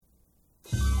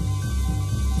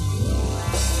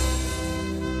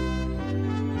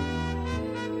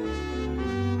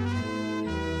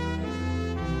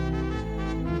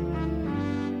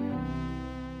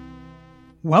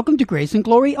Welcome to Grace and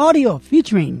Glory Audio,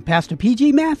 featuring Pastor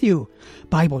P.G. Matthew,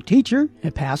 Bible teacher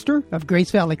and pastor of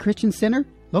Grace Valley Christian Center,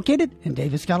 located in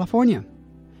Davis, California.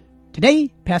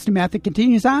 Today, Pastor Matthew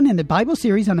continues on in the Bible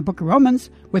series on the book of Romans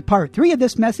with part 3 of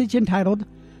this message entitled,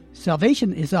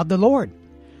 Salvation is of the Lord.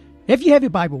 If you have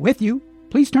your Bible with you,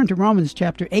 please turn to Romans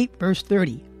chapter 8, verse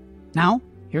 30. Now,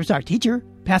 here's our teacher,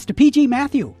 Pastor P.G.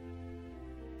 Matthew.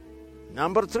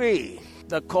 Number 3,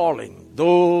 the calling,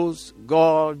 those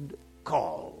God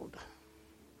called.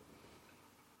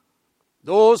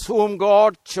 Those whom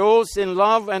God chose in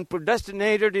love and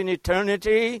predestinated in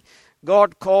eternity,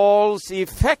 God calls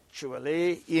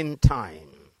effectually in time,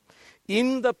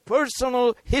 in the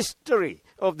personal history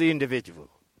of the individual.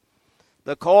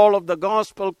 The call of the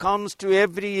gospel comes to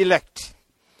every elect.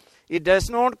 It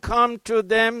does not come to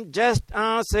them just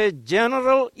as a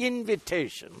general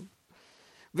invitation,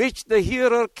 which the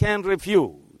hearer can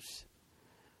refuse.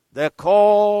 The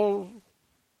call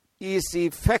is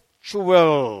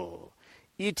effectual.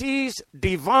 It is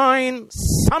divine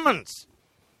summons.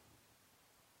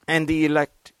 And the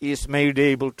elect is made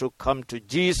able to come to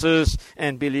Jesus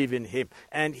and believe in Him.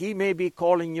 And He may be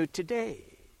calling you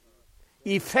today.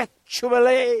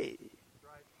 Effectually.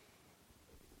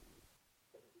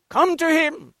 Come to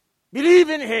Him, believe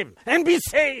in Him, and be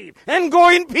saved, and go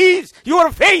in peace.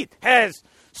 Your faith has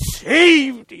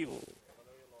saved you.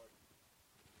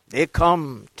 They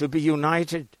come to be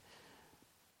united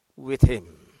with Him.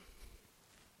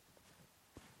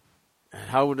 And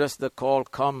how does the call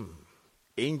come?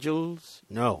 Angels?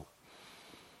 No.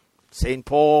 St.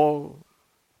 Paul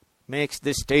makes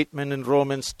this statement in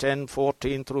Romans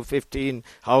 10:14 through 15.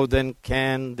 How then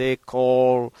can they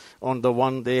call on the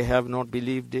one they have not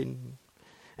believed in?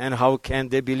 And how can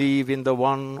they believe in the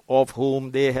one of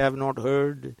whom they have not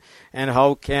heard? And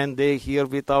how can they hear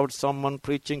without someone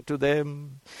preaching to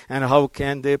them? And how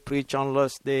can they preach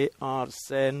unless they are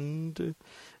sent?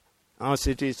 As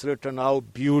it is written, how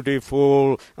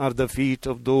beautiful are the feet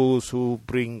of those who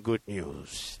bring good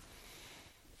news.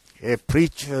 A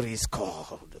preacher is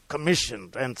called,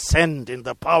 commissioned, and sent in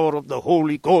the power of the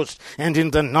Holy Ghost and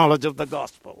in the knowledge of the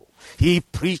gospel. He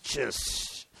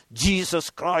preaches Jesus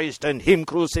Christ and Him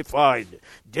crucified,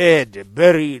 dead,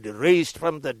 buried, raised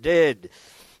from the dead,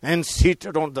 and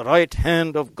seated on the right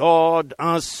hand of God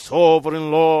as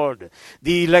sovereign Lord.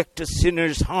 The elect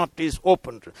sinner's heart is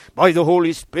opened by the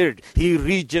Holy Spirit. He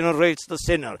regenerates the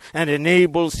sinner and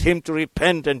enables him to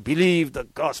repent and believe the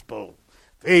gospel.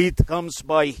 Faith comes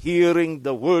by hearing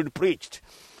the word preached.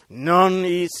 None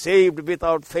is saved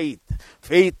without faith.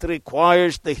 Faith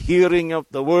requires the hearing of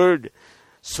the word.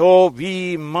 So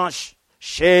we must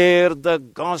share the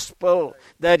gospel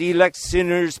that elect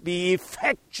sinners be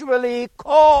effectually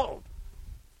called.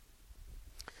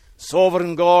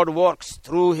 Sovereign God works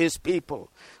through His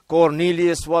people.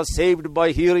 Cornelius was saved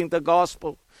by hearing the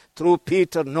gospel. Through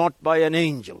Peter, not by an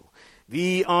angel.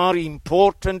 We are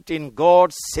important in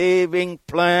God's saving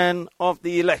plan of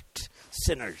the elect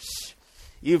sinners.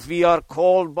 If we are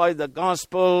called by the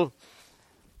gospel,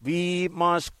 we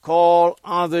must call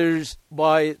others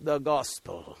by the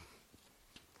gospel.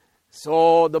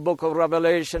 So the book of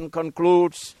Revelation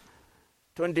concludes,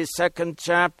 22nd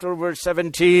chapter, verse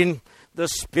 17. The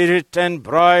Spirit and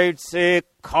bride say,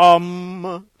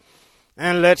 come.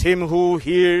 And let him who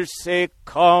hears say,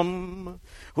 come.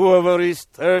 Whoever is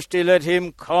thirsty, let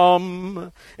him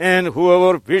come. And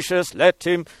whoever wishes, let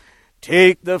him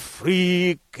take the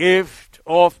free gift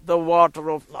of the water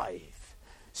of life.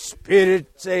 Spirit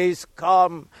says,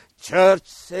 come. Church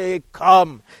say,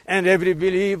 come. And every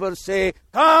believer say,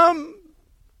 come,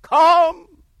 come,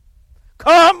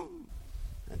 come.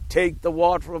 And take the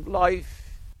water of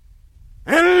life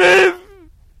and live.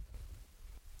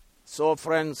 So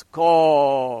friends,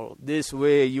 call this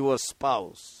way your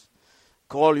spouse.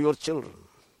 Call your children.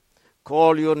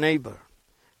 Call your neighbor.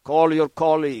 Call your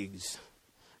colleagues.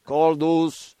 Call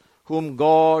those whom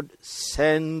God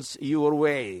sends your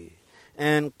way.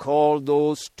 And call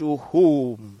those to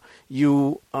whom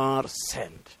you are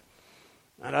sent.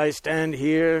 And I stand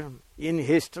here in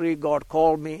history. God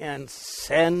called me and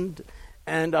sent,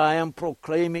 and I am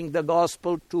proclaiming the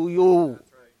gospel to you.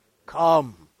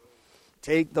 Come,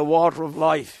 take the water of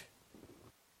life.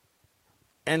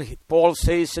 And Paul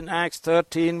says in Acts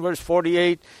 13, verse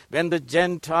 48, when the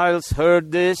Gentiles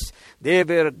heard this, they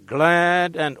were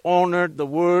glad and honored the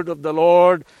word of the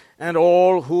Lord, and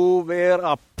all who were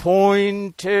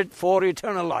appointed for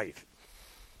eternal life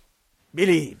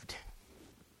believed.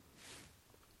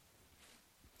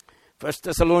 1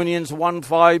 Thessalonians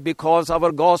 1:5, because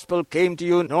our gospel came to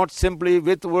you not simply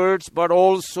with words, but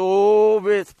also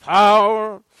with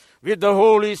power, with the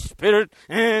Holy Spirit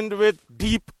and with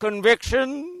deep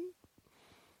conviction.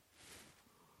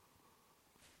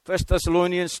 1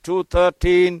 Thessalonians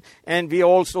 2:13, and we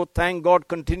also thank God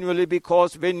continually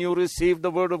because when you received the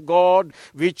word of God,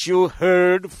 which you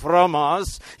heard from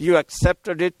us, you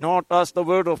accepted it not as the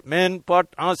word of men, but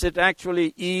as it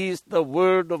actually is, the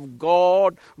word of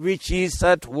God, which is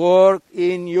at work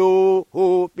in you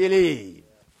who believe.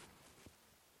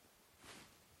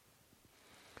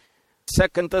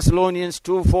 2 Thessalonians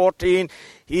 2:14,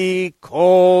 He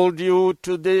called you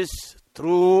to this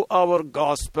through our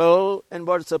gospel. And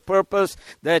what's the purpose?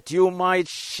 That you might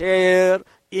share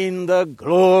in the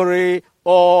glory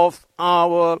of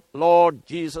our Lord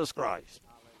Jesus Christ.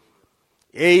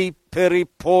 Ei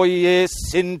peripoies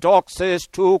syndoxes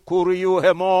tu kuriou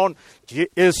hemon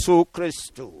Jesu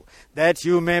Christu, that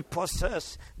you may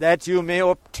possess, that you may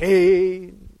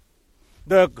obtain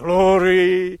the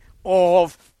glory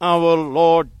of our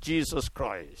Lord Jesus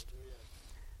Christ.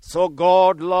 So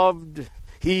God loved,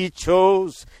 He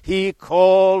chose, He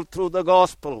called through the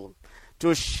gospel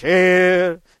to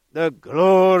share the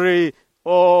glory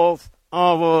of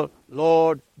our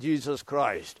Lord Jesus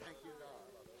Christ.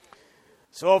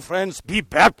 So friends, be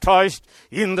baptized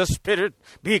in the Spirit,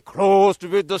 be clothed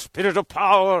with the Spirit of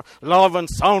power, love and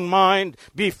sound mind,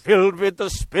 be filled with the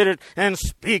Spirit and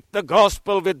speak the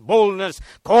gospel with boldness.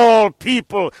 Call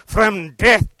people from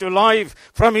death to life,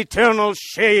 from eternal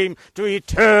shame to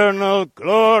eternal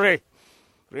glory.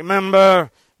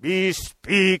 Remember, we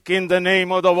speak in the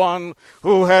name of the one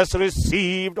who has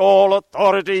received all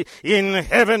authority in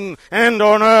heaven and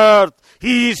on earth.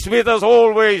 He is with us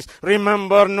always.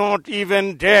 Remember, not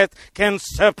even death can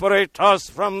separate us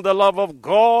from the love of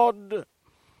God.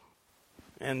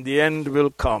 And the end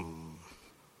will come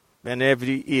when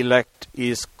every elect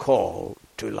is called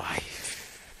to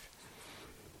life.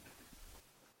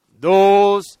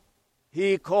 Those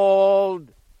He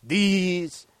called,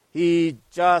 these He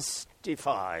justified.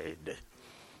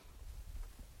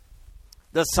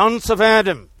 The sons of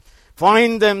Adam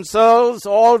find themselves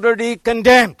already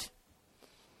condemned.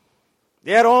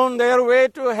 They are on their way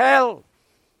to hell.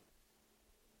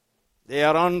 They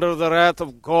are under the wrath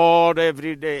of God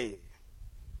every day.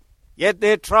 Yet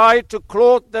they try to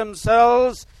clothe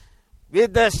themselves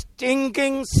with the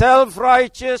stinking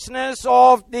self-righteousness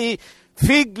of the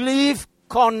fig leaf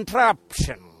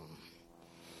contraption.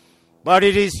 But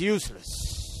it is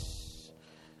useless.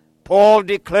 Paul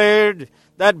declared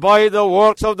that by the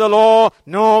works of the law,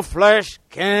 no flesh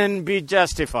can be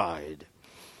justified.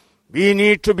 We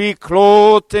need to be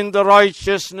clothed in the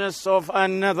righteousness of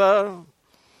another.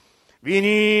 We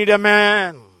need a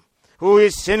man who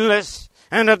is sinless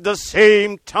and at the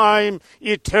same time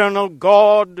eternal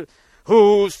God,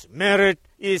 whose merit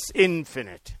is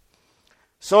infinite.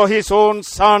 So His own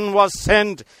Son was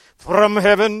sent from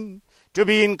heaven to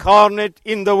be incarnate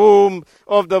in the womb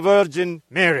of the Virgin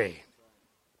Mary.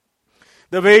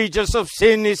 The wages of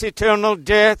sin is eternal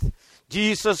death.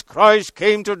 Jesus Christ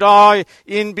came to die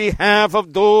in behalf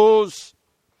of those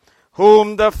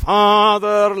whom the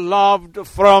Father loved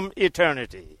from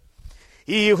eternity.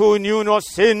 He who knew no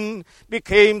sin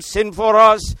became sin for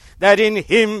us, that in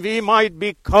Him we might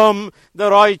become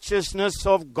the righteousness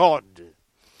of God.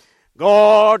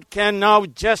 God can now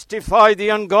justify the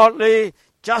ungodly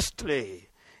justly.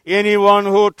 Anyone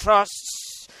who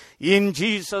trusts in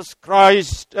Jesus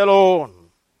Christ alone.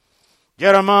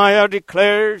 Jeremiah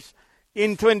declares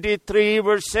in 23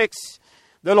 verse 6,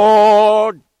 the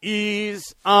Lord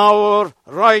is our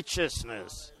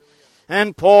righteousness.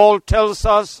 And Paul tells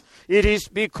us it is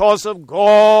because of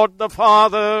God the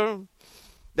Father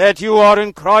that you are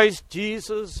in Christ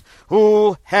Jesus,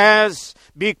 who has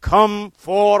become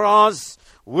for us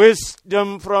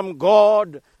wisdom from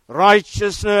God,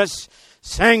 righteousness,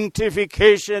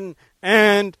 sanctification,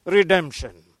 and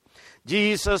redemption.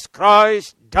 Jesus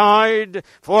Christ died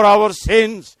for our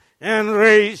sins and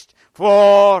raised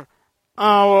for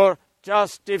our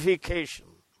justification.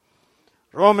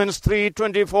 Romans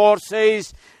 3:24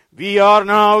 says, we are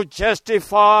now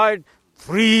justified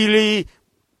freely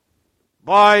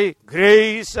by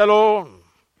grace alone.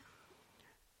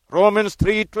 Romans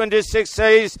 3:26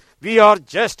 says, we are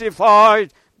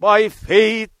justified by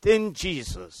faith in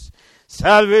Jesus.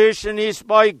 Salvation is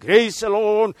by grace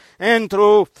alone and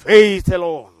through faith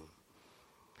alone.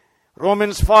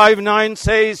 Romans 5:9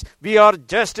 says, we are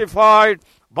justified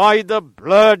by the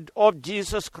blood of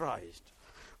Jesus Christ.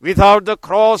 Without the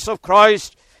cross of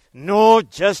Christ, no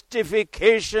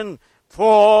justification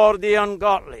for the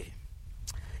ungodly.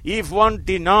 If one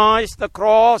denies the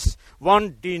cross,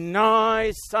 one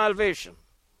denies salvation.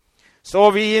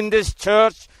 So we in this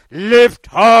church lift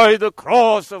high the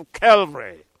cross of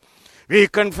Calvary. We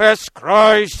confess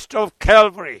Christ of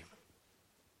Calvary.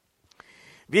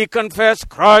 We confess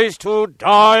Christ who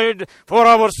died for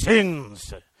our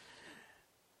sins.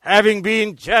 Having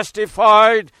been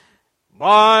justified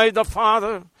by the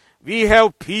Father, we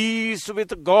have peace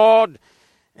with God,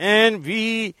 and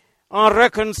we are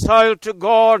reconciled to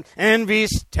God, and we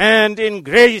stand in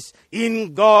grace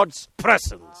in God's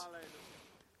presence.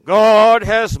 God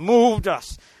has moved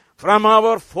us from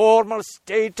our former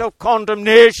state of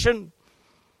condemnation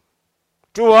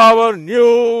to our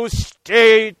new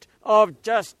state of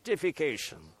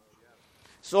justification.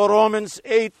 So Romans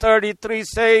 8:33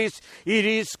 says, it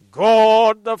is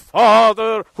God the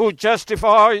Father who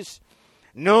justifies.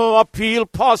 No appeal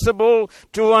possible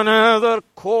to another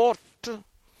court.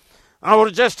 Our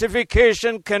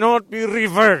justification cannot be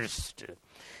reversed.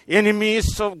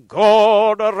 Enemies of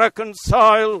God are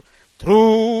reconciled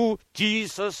through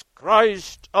Jesus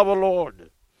Christ our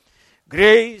Lord.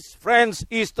 Grace, friends,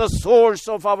 is the source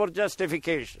of our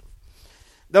justification.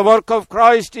 The work of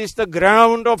Christ is the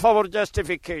ground of our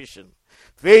justification.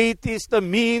 Faith is the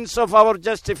means of our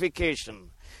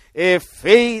justification. A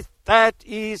faith that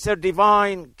is a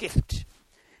divine gift.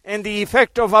 And the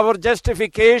effect of our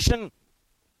justification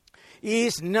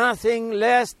is nothing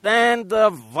less than the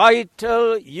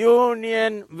vital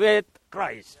union with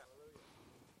Christ,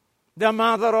 the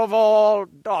mother of all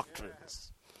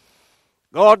doctrines.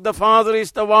 God the Father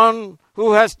is the one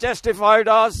who has justified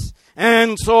us,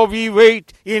 and so we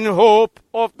wait in hope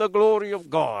of the glory of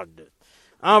God.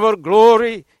 Our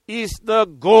glory is the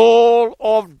goal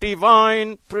of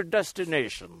divine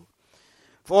predestination.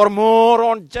 For more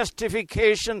on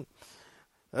justification,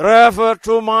 refer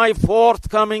to my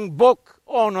forthcoming book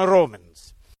on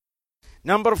Romans.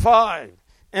 Number 5,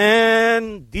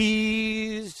 and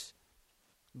these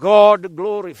God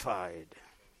glorified.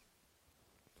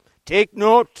 Take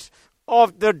note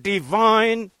of the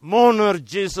divine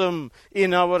monergism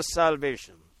in our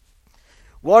salvation.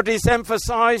 What is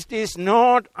emphasized is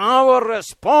not our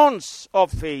response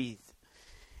of faith.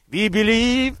 We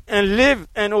believe and live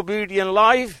an obedient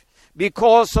life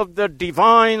because of the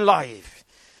divine life.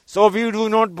 So we do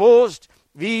not boast,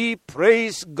 we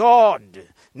praise God.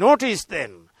 Notice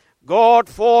then, God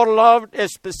foreloved a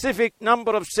specific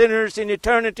number of sinners in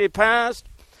eternity past.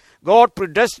 God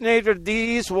predestinated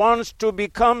these ones to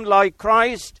become like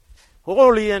Christ,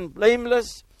 holy and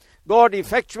blameless. God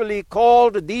effectually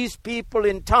called these people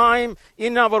in time,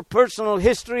 in our personal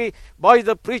history, by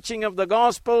the preaching of the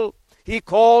gospel. He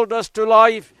called us to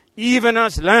life, even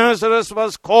as Lazarus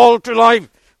was called to life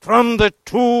from the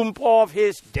tomb of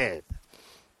his death.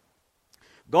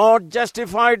 God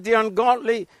justified the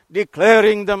ungodly,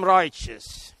 declaring them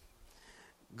righteous.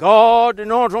 God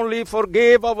not only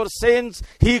forgave our sins,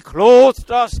 He clothed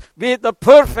us with the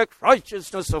perfect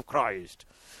righteousness of Christ.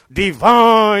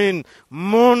 Divine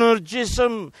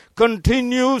monergism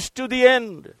continues to the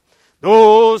end.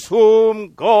 Those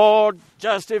whom God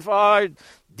justified,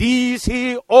 these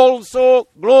He also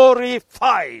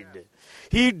glorified.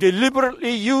 He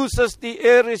deliberately uses the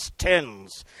aorist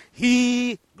tense.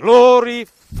 He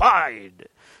glorified.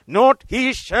 Not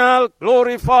He shall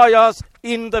glorify us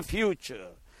in the future.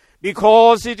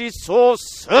 Because it is so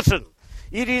certain.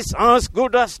 It is as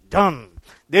good as done.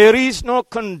 There is no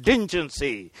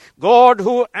contingency. God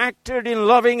who acted in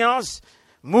loving us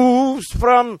moves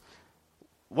from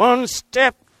one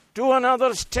step to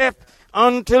another step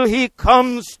until He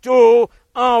comes to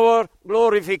our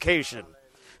glorification.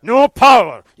 No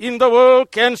power in the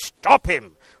world can stop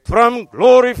Him from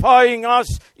glorifying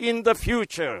us in the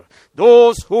future.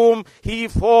 Those whom He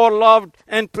foreloved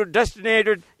and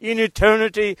predestinated in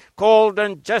eternity, called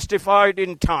and justified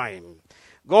in time.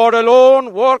 God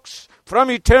alone works from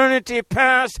eternity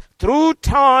past through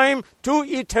time to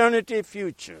eternity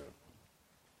future.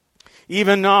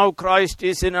 Even now Christ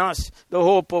is in us, the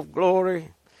hope of glory.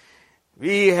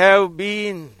 We have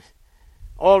been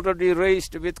already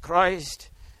raised with Christ,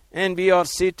 and we are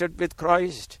seated with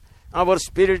Christ. Our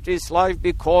spirit is life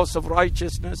because of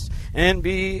righteousness, and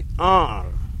we are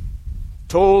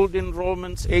told in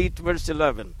Romans 8 verse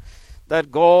 11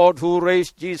 that God who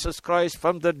raised Jesus Christ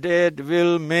from the dead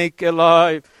will make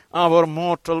alive our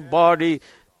mortal body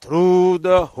through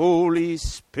the Holy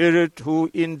Spirit who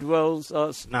indwells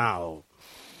us now.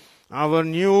 Our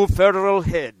new federal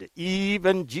head,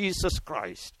 even Jesus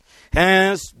Christ,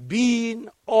 has been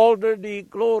already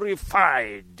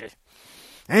glorified.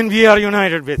 And we are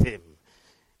united with Him.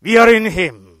 We are in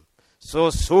Him. So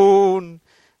soon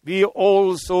we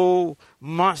also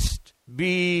must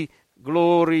be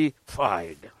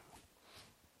glorified.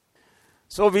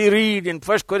 So we read in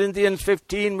 1 Corinthians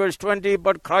 15 verse 20,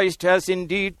 but Christ has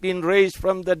indeed been raised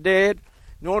from the dead.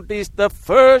 Notice the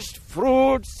first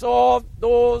fruits of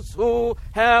those who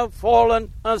have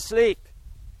fallen asleep.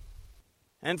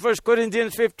 And 1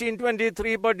 Corinthians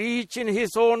 15:23, but each in his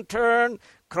own turn,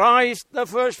 Christ the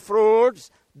first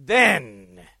fruits,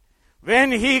 then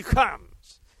when he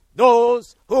comes,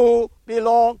 those who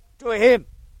belong to him.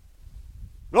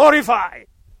 Glorified,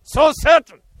 so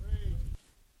certain.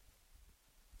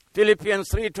 Philippians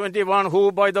 3:21,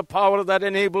 who by the power that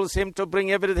enables him to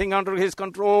bring everything under his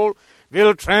control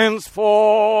will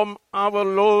transform our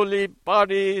lowly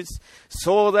bodies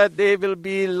so that they will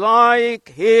be like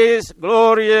his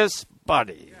glorious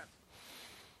body.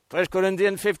 1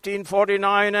 Corinthians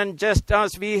 15:49, and just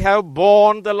as we have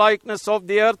borne the likeness of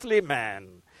the earthly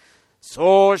man,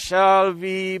 so shall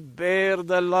we bear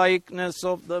the likeness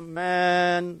of the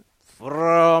man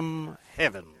from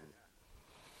heaven.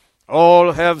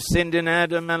 All have sinned in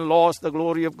Adam and lost the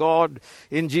glory of God.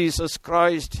 In Jesus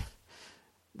Christ,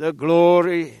 the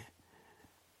glory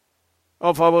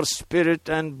of our spirit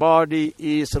and body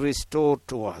is restored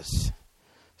to us.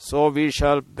 So we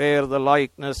shall bear the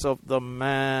likeness of the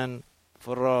man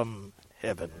from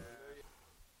heaven.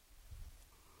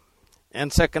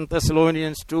 And 2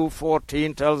 Thessalonians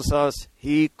 2:14 tells us,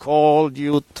 he called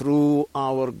you through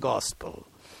our gospel,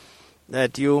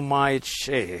 that you might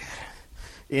share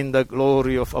in the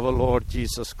glory of our Lord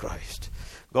Jesus Christ.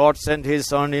 God sent his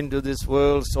Son into this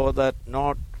world so that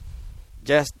not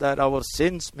just that our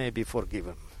sins may be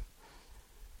forgiven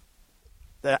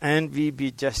and we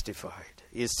be justified.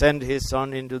 He sent his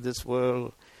Son into this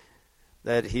world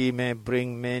that he may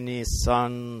bring many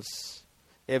sons,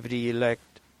 every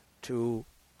elect, to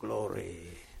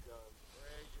glory.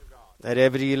 That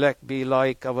every elect be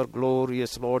like our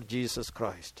glorious Lord Jesus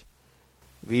Christ.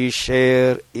 We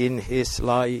share in his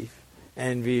life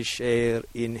and we share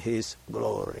in his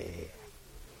glory.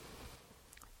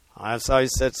 As I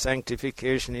said,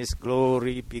 sanctification is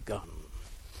glory begun.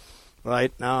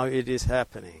 Right now it is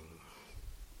happening.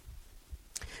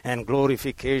 And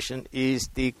glorification is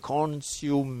the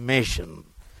consummation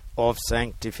of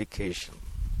sanctification.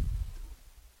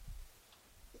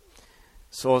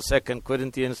 So 2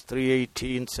 Corinthians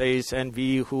 3:18 says, and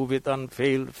we who with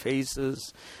unveiled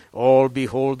faces all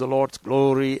behold the Lord's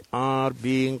glory are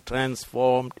being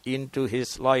transformed into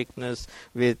his likeness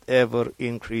with ever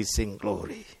increasing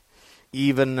glory.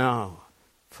 Even now,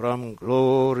 from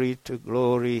glory to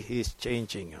glory, he is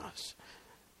changing us.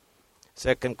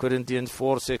 2 Corinthians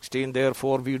 4:16,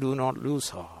 therefore we do not lose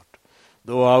heart,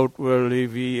 though outwardly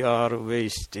we are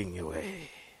wasting away.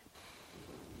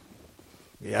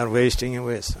 We are wasting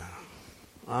away, sir.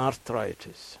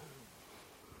 Arthritis.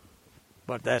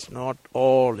 But that's not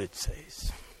all it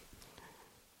says.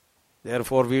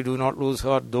 Therefore we do not lose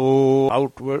heart, though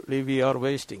outwardly we are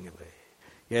wasting away.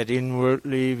 Yet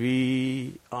inwardly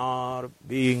we are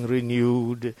being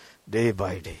renewed day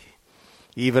by day.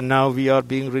 Even now we are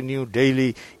being renewed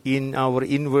daily in our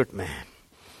inward man.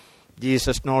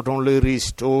 Jesus not only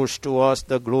restores to us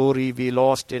the glory we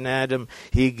lost in Adam,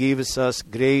 he gives us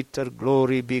greater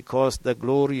glory because the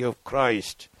glory of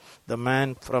Christ, the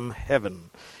man from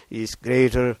heaven, is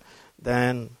greater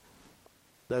than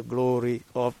the glory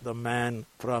of the man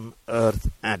from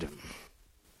earth, Adam.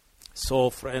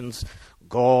 So, friends,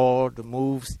 God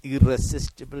moves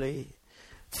irresistibly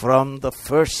from the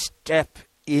first step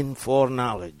in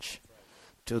foreknowledge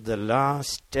to the last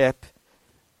step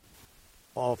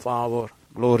of our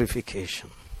glorification.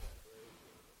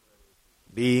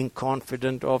 Being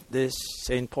confident of this,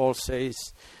 St. Paul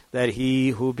says that he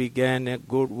who began a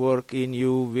good work in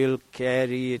you will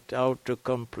carry it out to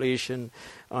completion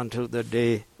until the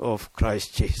day of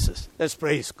Christ Jesus. Let's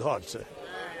praise God, sir.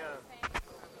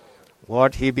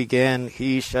 What he began,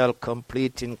 he shall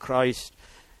complete in Christ.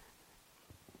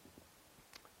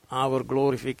 Our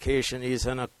glorification is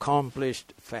an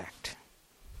accomplished fact.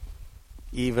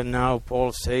 Even now,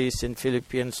 Paul says in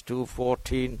Philippians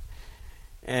 2:14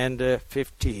 and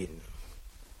 15,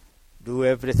 do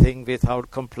everything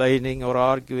without complaining or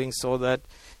arguing, so that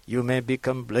you may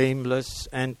become blameless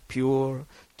and pure,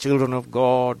 children of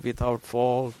God without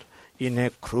fault, in a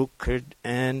crooked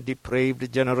and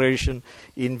depraved generation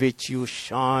in which you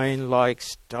shine like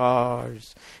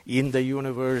stars in the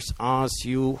universe as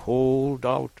you hold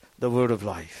out the word of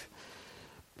life.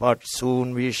 But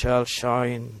soon we shall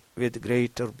shine with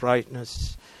greater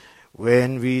brightness.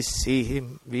 When we see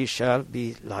him, we shall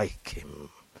be like him.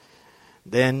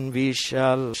 Then we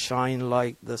shall shine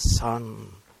like the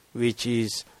sun, which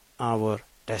is our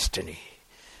destiny.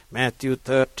 Matthew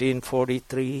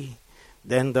 13:43.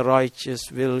 Then the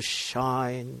righteous will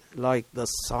shine like the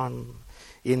sun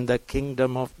in the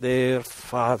kingdom of their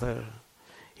Father.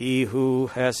 He who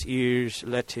has ears,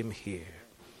 let him hear.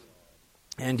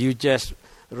 And you just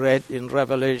read in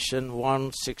Revelation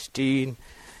 1:16,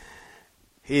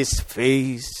 his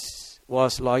face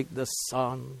was like the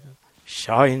sun,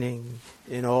 shining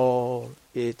in all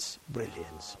its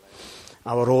brilliance.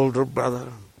 Our older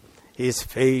brother, his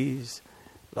face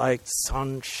like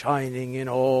sun shining in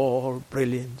all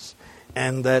brilliance,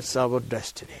 and that's our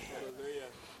destiny.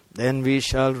 Then we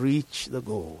shall reach the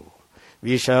goal.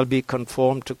 We shall be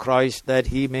conformed to Christ, that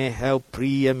he may have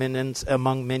preeminence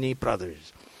among many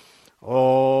brothers.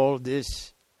 All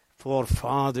this for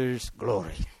Father's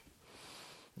glory.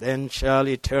 Then shall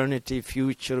eternity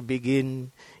future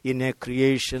begin in a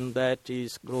creation that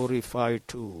is glorified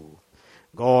too.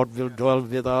 God will dwell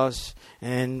with us,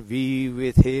 and we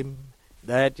with him.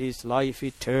 That is life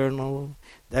eternal.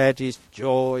 That is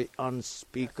joy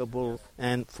unspeakable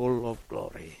and full of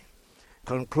glory.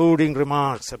 Concluding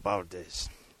remarks about this.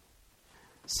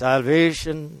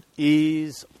 Salvation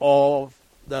is of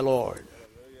the Lord.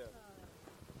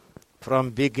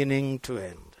 From beginning to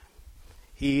end.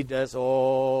 He does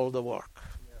all the work.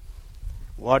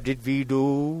 What did we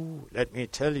do? Let me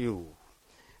tell you.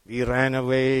 We ran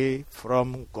away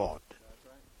from God.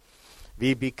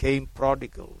 We became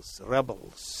prodigals,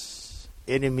 rebels,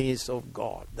 enemies of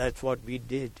God. That's what we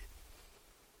did.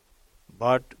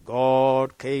 But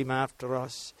God came after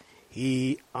us.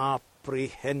 He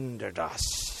apprehended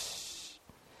us.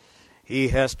 He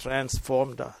has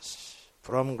transformed us.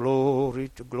 From glory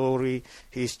to glory,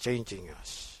 He's changing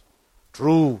us.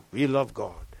 True, we love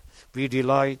God. We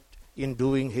delight in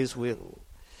doing His will.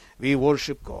 We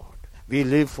worship God. We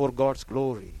live for God's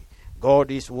glory.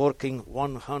 God is working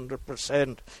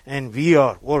 100%, and we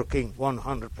are working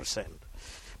 100%.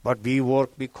 But we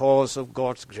work because of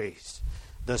God's grace.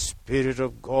 The Spirit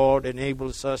of God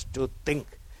enables us to think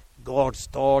God's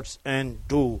thoughts and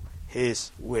do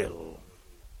His will.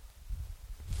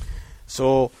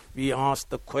 So we ask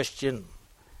the question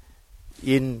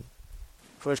in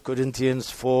 1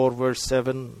 Corinthians 4 verse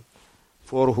 7,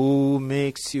 for who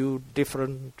makes you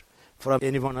different from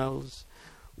anyone else?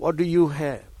 What do you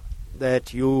have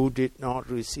that you did not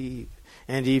receive?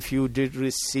 And if you did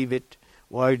receive it,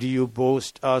 why do you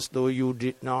boast as though you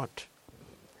did not?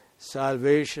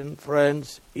 Salvation,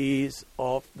 friends, is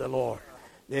of the Lord.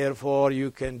 Therefore, you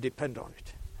can depend on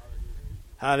it.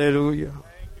 Hallelujah.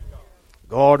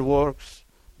 God works.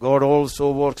 God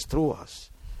also works through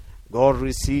us. God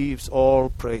receives all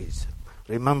praise.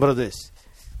 Remember this.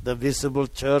 The visible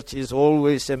church is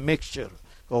always a mixture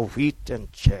of wheat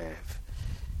and chaff.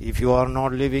 If you are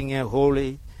not living a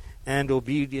holy and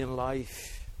obedient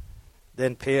life,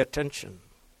 then pay attention.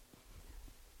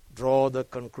 Draw the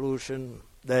conclusion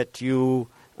that you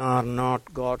are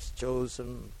not God's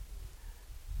chosen.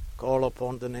 Call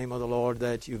upon the name of the Lord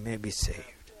that you may be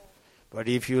saved. But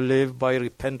if you live by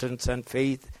repentance and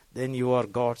faith, then you are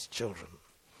God's children.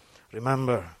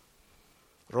 Remember,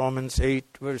 Romans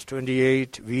 8 verse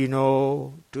 28, we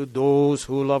know to those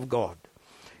who love God,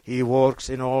 He works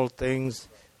in all things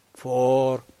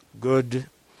for good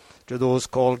to those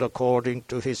called according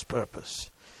to His purpose.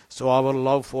 So our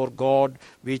love for God,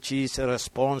 which is a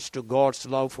response to God's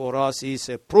love for us, is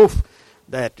a proof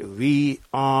that we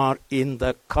are in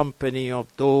the company of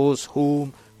those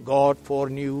whom God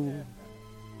foreknew,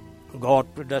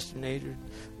 God predestinated,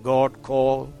 God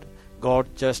called,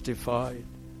 God justified,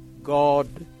 God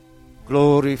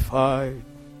glorified.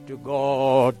 To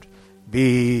God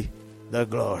be the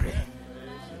glory.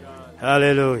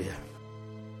 Hallelujah.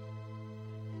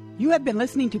 You have been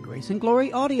listening to Grace and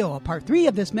Glory Audio, a part 3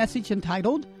 of this message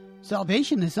entitled,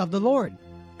 Salvation is of the Lord.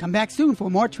 Come back soon for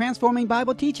more transforming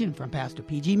Bible teaching from Pastor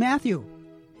P.G. Matthew.